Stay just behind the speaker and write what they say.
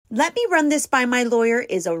"Let me run this by my lawyer"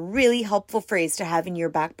 is a really helpful phrase to have in your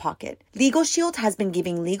back pocket. Legal Shield has been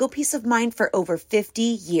giving legal peace of mind for over 50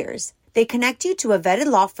 years. They connect you to a vetted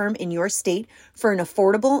law firm in your state for an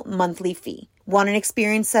affordable monthly fee. Want an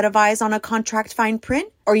experienced set of eyes on a contract fine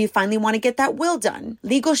print? Or you finally want to get that will done?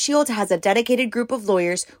 Legal Shield has a dedicated group of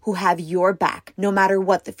lawyers who have your back, no matter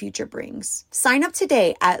what the future brings. Sign up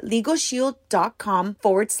today at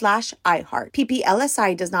LegalShield.com/iHeart.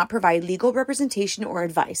 PPLSI does not provide legal representation or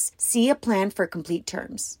advice. See a plan for complete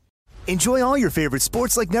terms. Enjoy all your favorite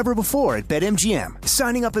sports like never before at BetMGM.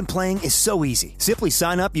 Signing up and playing is so easy. Simply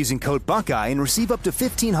sign up using code Buckeye and receive up to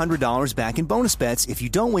 $1,500 back in bonus bets if you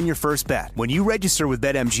don't win your first bet. When you register with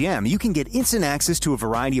BetMGM, you can get instant access to a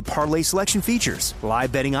variety of parlay selection features,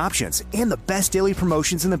 live betting options, and the best daily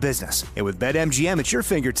promotions in the business. And with BetMGM at your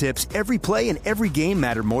fingertips, every play and every game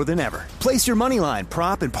matter more than ever. Place your moneyline,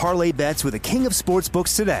 prop, and parlay bets with the king of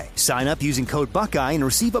sportsbooks today. Sign up using code Buckeye and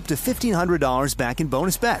receive up to $1,500 back in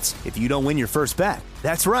bonus bets if you don't win your first bet.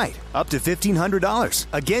 That's right, up to $1,500.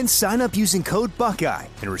 Again, sign up using code Buckeye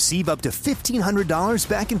and receive up to $1,500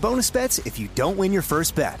 back in bonus bets if you don't win your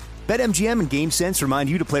first bet. BetMGM and GameSense remind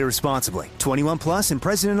you to play responsibly. 21 plus and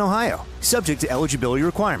present in Ohio. Subject to eligibility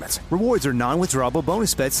requirements. Rewards are non-withdrawable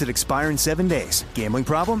bonus bets that expire in 7 days. Gambling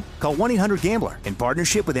problem? Call 1-800-GAMBLER in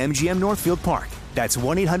partnership with MGM Northfield Park. That's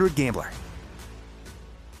 1-800-GAMBLER.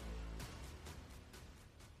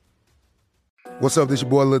 What's up, this your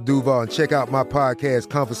boy Lil Duval, and check out my podcast,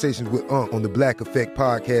 Conversations with Unc, on the Black Effect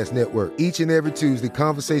Podcast Network. Each and every Tuesday,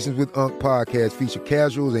 Conversations with Unc podcast feature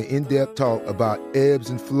casual and in-depth talk about ebbs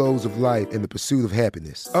and flows of life and the pursuit of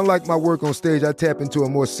happiness. Unlike my work on stage, I tap into a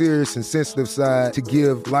more serious and sensitive side to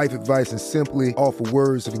give life advice and simply offer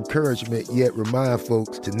words of encouragement, yet remind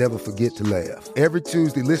folks to never forget to laugh. Every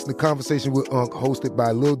Tuesday, listen to Conversation with Unc, hosted by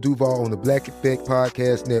Lil Duval on the Black Effect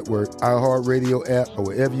Podcast Network, iHeartRadio app, or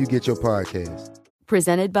wherever you get your podcasts.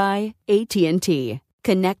 Presented by AT&T.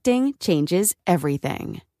 Connecting changes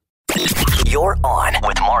everything. You're on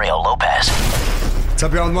with Mario Lopez. What's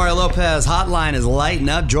up, y'all? With Mario Lopez. Hotline is lighting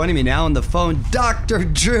up. Joining me now on the phone, Dr.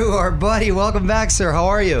 Drew, our buddy. Welcome back, sir. How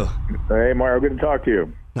are you? Hey, Mario. Good to talk to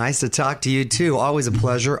you. Nice to talk to you, too. Always a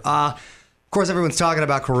pleasure. Of course, everyone's talking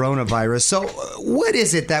about coronavirus. So what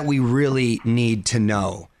is it that we really need to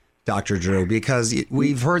know, Dr. Drew? Because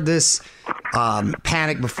we've heard this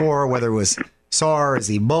panic before, whether it was SARS,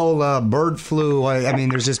 Ebola, bird flu. I mean,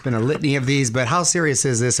 there's just been a litany of these, but how serious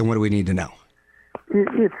is this and what do we need to know?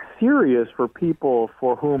 It's serious for people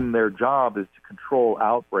for whom their job is to control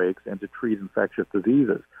outbreaks and to treat infectious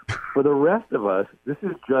diseases. For the rest of us, this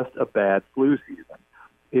is just a bad flu season.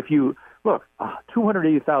 If you look,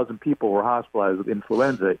 280,000 people were hospitalized with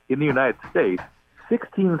influenza in the United States.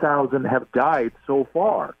 16,000 have died so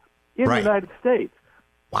far in the United States.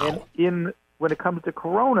 Wow. And when it comes to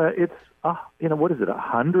corona, it's what is it,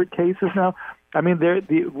 100 cases now? I mean,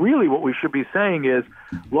 really what we should be saying is,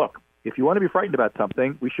 look, if you want to be frightened about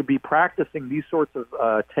something, we should be practicing these sorts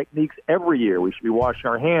of techniques every year. We should be washing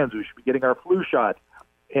our hands. We should be getting our flu shot.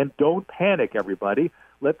 And don't panic, everybody.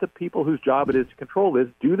 Let the people whose job it is to control this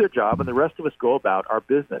do their job, and the rest of us go about our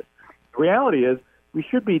business. The reality is we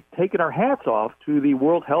should be taking our hats off to the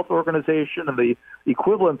World Health Organization and the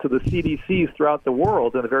equivalent to the CDCs throughout the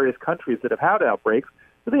world in the various countries that have had outbreaks.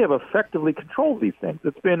 So they have effectively controlled these things.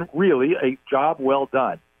 It's been really a job well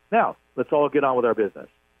done. Now, let's all get on with our business.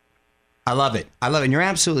 I love it. And you're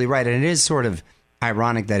absolutely right. And it is sort of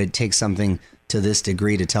ironic that it takes something to this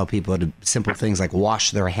degree to tell people to simple things like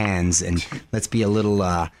wash their hands and let's be a little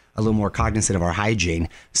more cognizant of our hygiene.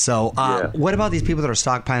 So what about these people that are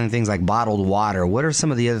stockpiling things like bottled water? What are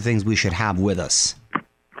some of the other things we should have with us?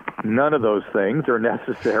 None of those things are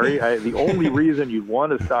necessary. The only reason you'd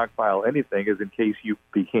want to stockpile anything is in case you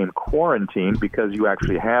became quarantined because you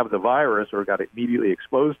actually have the virus or got immediately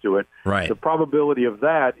exposed to it. Right. The probability of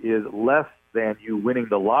that is less than you winning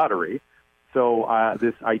the lottery. So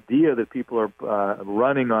this idea that people are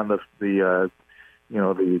running on the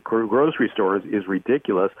grocery stores is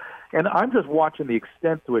ridiculous. And I'm just watching the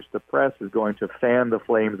extent to which the press is going to fan the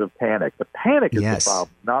flames of panic. The panic is the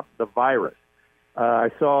problem, not the virus.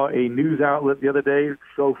 I saw a news outlet the other day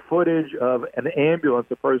show footage of an ambulance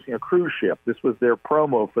approaching a cruise ship. This was their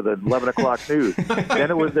promo for the 11 o'clock news.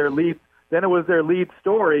 Then it was their lead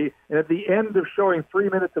story, and at the end of showing 3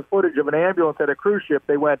 minutes of footage of an ambulance at a cruise ship,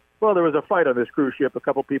 they went, well, there was a fight on this cruise ship. A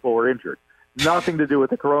couple people were injured. Nothing to do with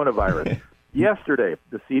the coronavirus. Yesterday,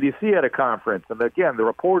 the CDC had a conference, and again, the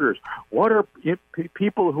reporters, what are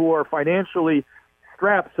people who are financially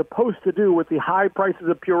strapped supposed to do with the high prices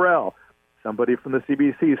of Purell? Somebody from the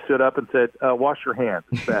CDC stood up and said, wash your hands,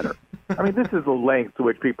 it's better. I mean, this is the length to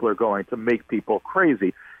which people are going to make people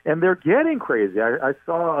crazy. And they're getting crazy. I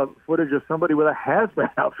saw footage of somebody with a hazmat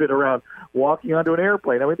outfit around walking onto an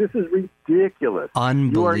airplane. I mean, this is ridiculous.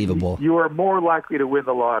 Unbelievable. You are more likely to win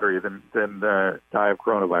the lottery than die of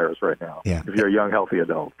coronavirus right now if you're a young, healthy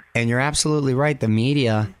adult. And you're absolutely right. The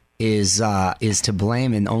media is to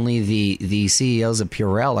blame, and only the CEOs of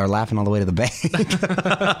Purell are laughing all the way to the bank.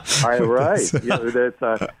 Right.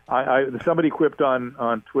 Somebody quipped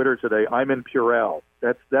on Twitter today, I'm in Purell.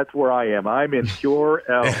 That's where I am. I'm in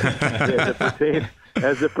Purell.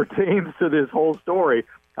 As it pertains to this whole story,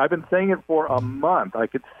 I've been saying it for a month. I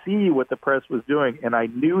could see what the press was doing, and I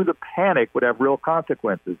knew the panic would have real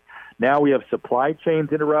consequences. Now we have supply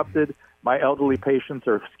chains interrupted. My elderly patients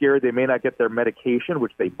are scared they may not get their medication,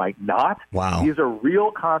 which they might not. Wow. These are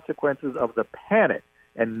real consequences of the panic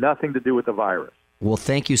and nothing to do with the virus. Well,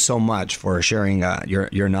 thank you so much for sharing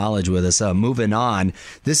your knowledge with us. Moving on,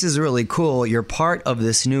 this is really cool. You're part of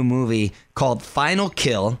this new movie called Final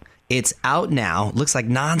Kill. It's out now. Looks like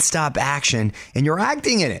nonstop action, and you're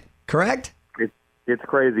acting in it, correct? It's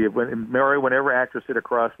crazy. Whenever actors sit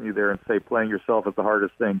across from you there and say playing yourself is the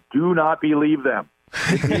hardest thing, do not believe them.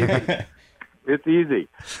 It's easy. It's easy,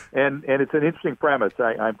 and it's an interesting premise.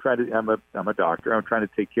 I'm a doctor. I'm trying to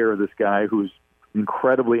take care of this guy who's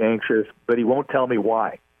incredibly anxious, but he won't tell me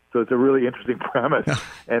why. So it's a really interesting premise,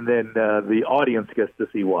 and then the audience gets to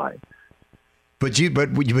see why. But you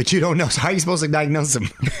don't know. So how are you supposed to diagnose him?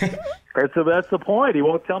 That's the point. He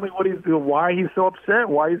won't tell me why he's so upset,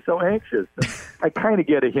 why he's so anxious. I kind of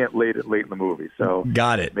get a hint late in the movie. So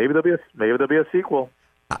got it. Maybe there'll be a sequel.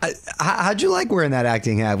 How'd you like wearing that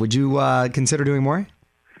acting hat? Would you consider doing more?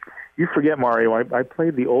 You forget, Mario. I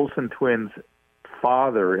played the Olsen twins'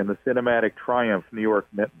 father in the cinematic Triumph New York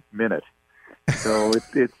Minute. So it's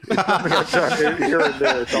something I've done here and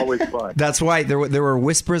there. It's always fun. That's right. There were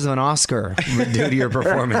whispers of an Oscar due to your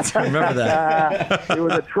performance. Remember that. It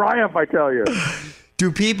was a triumph, I tell you. Do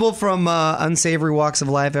people from unsavory walks of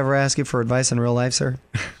life ever ask you for advice in real life, sir?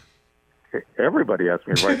 Everybody asks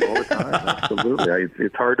me advice all the time. Absolutely.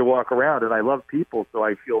 It's hard to walk around, and I love people, so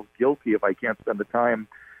I feel guilty if I can't spend the time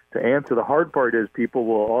to answer. The hard part is people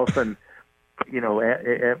will often,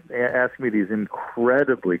 ask me these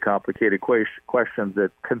incredibly complicated questions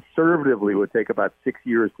that conservatively would take about 6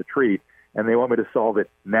 years to treat, and they want me to solve it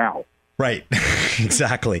now. Right,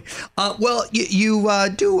 exactly. Well, you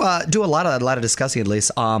do a lot of discussing, at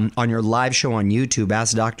least on your live show on YouTube.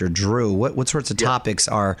 Ask Dr. Drew. What sorts of topics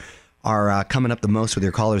are coming up the most with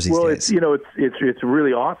your callers these days? Well, it's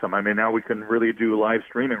really awesome. I mean, now we can really do live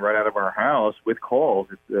streaming right out of our house with calls.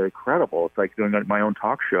 It's incredible. It's like doing my own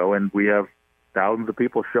talk show, and we have thousands of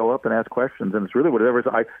people show up and ask questions, and it's really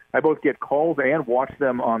whatever. I both get calls and watch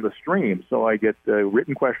them on the stream, so I get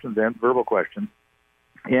written questions and verbal questions.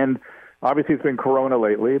 And obviously, it's been Corona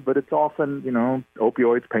lately, but it's often,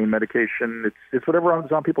 opioids, pain medication. It's whatever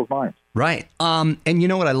is on people's minds. Right. And you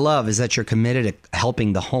know what I love is that you're committed to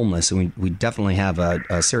helping the homeless, and we definitely have a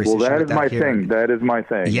serious issue with that. Well, that is my thing. That is my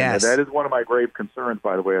thing. Yes. And that is one of my grave concerns,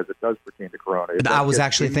 by the way, as it does pertain to Corona. I was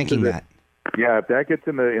actually thinking that. Yeah, if that gets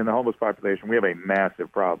in the homeless population, we have a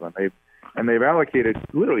massive problem. They've allocated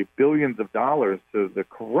literally billions of dollars to the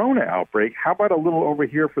Corona outbreak. How about a little over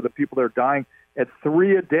here for the people that are dying at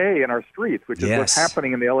 3 a day in our streets, which is what's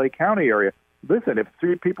happening in the L.A. County area? Listen, if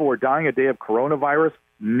 3 people were dying a day of coronavirus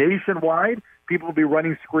nationwide, people would be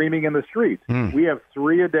running screaming in the streets. We have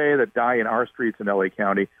 3 a day that die in our streets in L.A.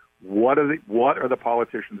 County. What are the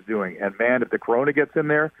politicians doing? And, man, if the Corona gets in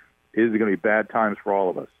there, it is going to be bad times for all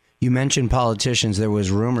of us. You mentioned politicians. There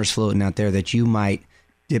was rumors floating out there that you might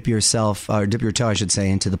dip your toe, I should say,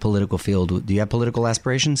 into the political field. Do you have political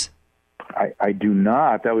aspirations? I do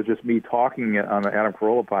not. That was just me talking on the Adam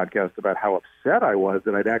Carolla podcast about how upset I was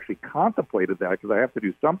that I'd actually contemplated that, because I have to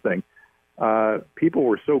do something. People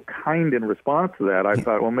were so kind in response to that. I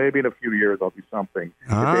thought, well, maybe in a few years I'll do something. If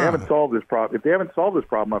they haven't solved this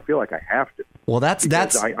problem, I feel like I have to. Well, that's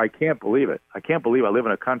I can't believe it. I can't believe I live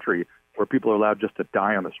in a country where people are allowed just to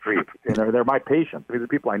die on the street. And they're my patients. These are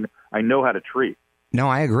people I know how to treat. No,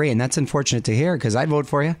 I agree, and that's unfortunate to hear, because I'd vote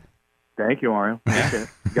for you. Thank you, Mario. Okay.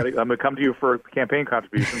 I'm going to come to you for campaign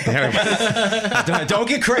contributions. Don't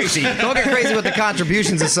get crazy. Don't get crazy with the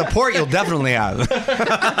contributions. The support you'll definitely have.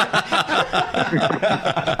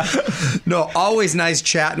 No, always nice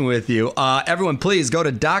chatting with you. Everyone, please go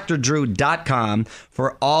to drdrew.com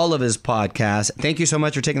for all of his podcasts. Thank you so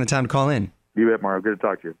much for taking the time to call in. You bet, Mario. Good to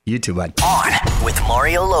talk to you. You too, bud. On with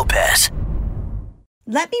Mario Lopez.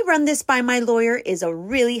 Let me run this by my lawyer is a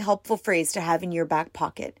really helpful phrase to have in your back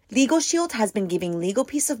pocket. Legal Shield has been giving legal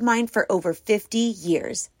peace of mind for over 50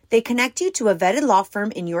 years. They connect you to a vetted law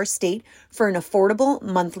firm in your state for an affordable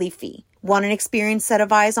monthly fee. Want an experienced set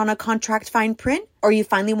of eyes on a contract fine print? Or you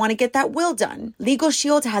finally want to get that will done? Legal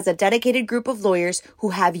Shield has a dedicated group of lawyers who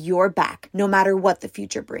have your back, no matter what the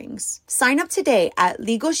future brings. Sign up today at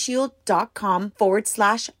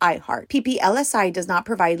LegalShield.com/iHeart. PPLSI does not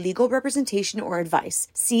provide legal representation or advice.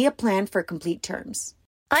 See a plan for complete terms.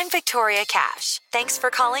 I'm Victoria Cash. Thanks for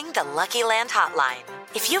calling the Lucky Land Hotline.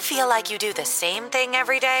 If you feel like you do the same thing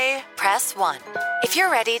every day, press 1. If you're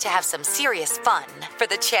ready to have some serious fun for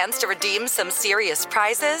the chance to redeem some serious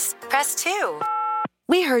prizes, press 2.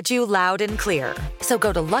 We heard you loud and clear. So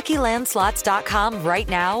go to LuckyLandSlots.com right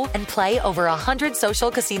now and play over 100 social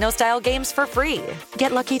casino-style games for free.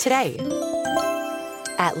 Get lucky today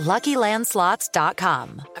at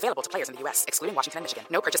LuckyLandSlots.com. Available to players in the U.S., excluding Washington and Michigan.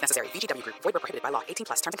 No purchase necessary. VGW Group. Void where prohibited by law. 18+.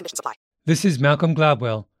 Terms and conditions apply. This is Malcolm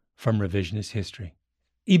Gladwell from Revisionist History.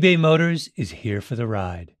 eBay Motors is here for the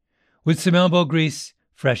ride. With some elbow grease,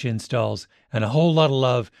 fresh installs, and a whole lot of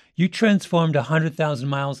love, you transformed 100,000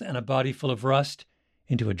 miles and a body full of rust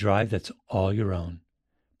into a drive that's all your own.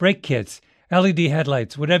 Brake kits, LED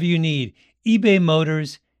headlights, whatever you need, eBay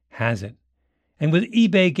Motors has it. And with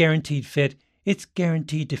eBay Guaranteed Fit, it's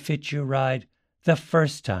guaranteed to fit your ride the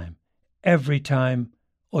first time, every time,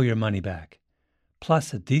 or your money back.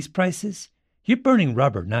 Plus, at these prices, you're burning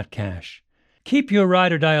rubber, not cash. Keep your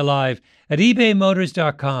ride or die alive at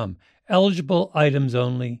ebaymotors.com. Eligible items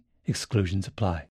only. Exclusions apply.